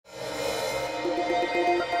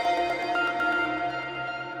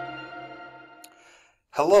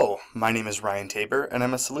Hello, my name is Ryan Tabor, and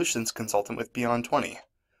I'm a solutions consultant with Beyond 20.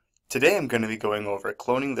 Today I'm going to be going over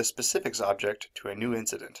cloning the specifics object to a new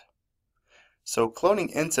incident. So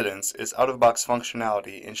cloning incidents is out-of-box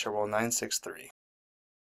functionality in Cherwell 963.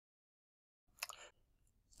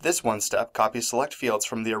 This one step copies select fields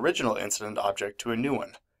from the original incident object to a new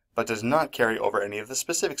one, but does not carry over any of the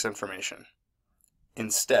specifics information.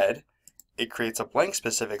 Instead, it creates a blank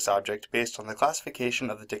specifics object based on the classification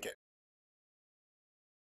of the ticket.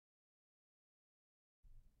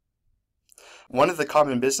 One of the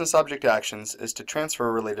common business object actions is to transfer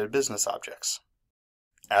related business objects.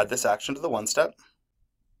 Add this action to the one step,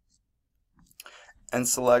 and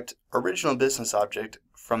select Original Business Object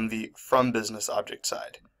from the From Business Object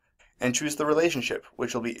side, and choose the relationship,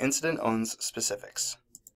 which will be Incident Owns Specifics.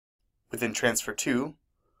 Within Transfer To,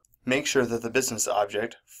 make sure that the business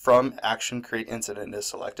object from Action Create Incident is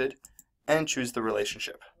selected, and choose the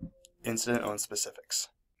relationship, Incident Owns Specifics.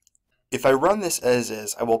 If I run this as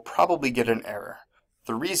is, I will probably get an error.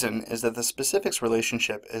 The reason is that the specifics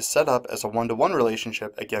relationship is set up as a one-to-one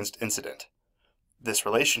relationship against incident. This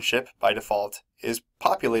relationship, by default, is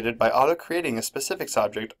populated by auto-creating a specifics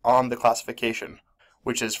object on the classification,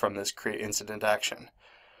 which is from this create incident action.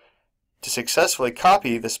 To successfully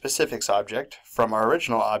copy the specifics object from our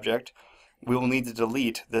original object, we will need to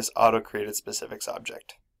delete this auto-created specifics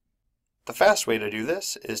object. The fast way to do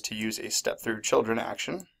this is to use a step-through children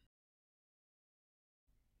action,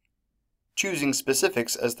 choosing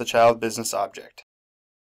specifics as the child business object.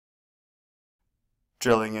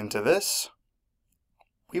 Drilling into this,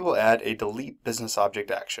 we will add a delete business object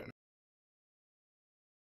action.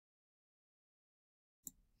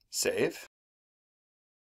 Save.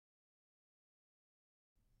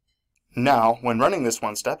 Now, when running this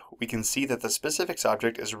one step, we can see that the specifics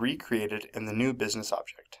object is recreated in the new business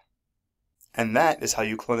object. And that is how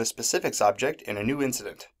you clone a specifics object in a new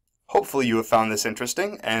incident. Hopefully you have found this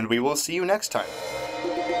interesting, and we will see you next time.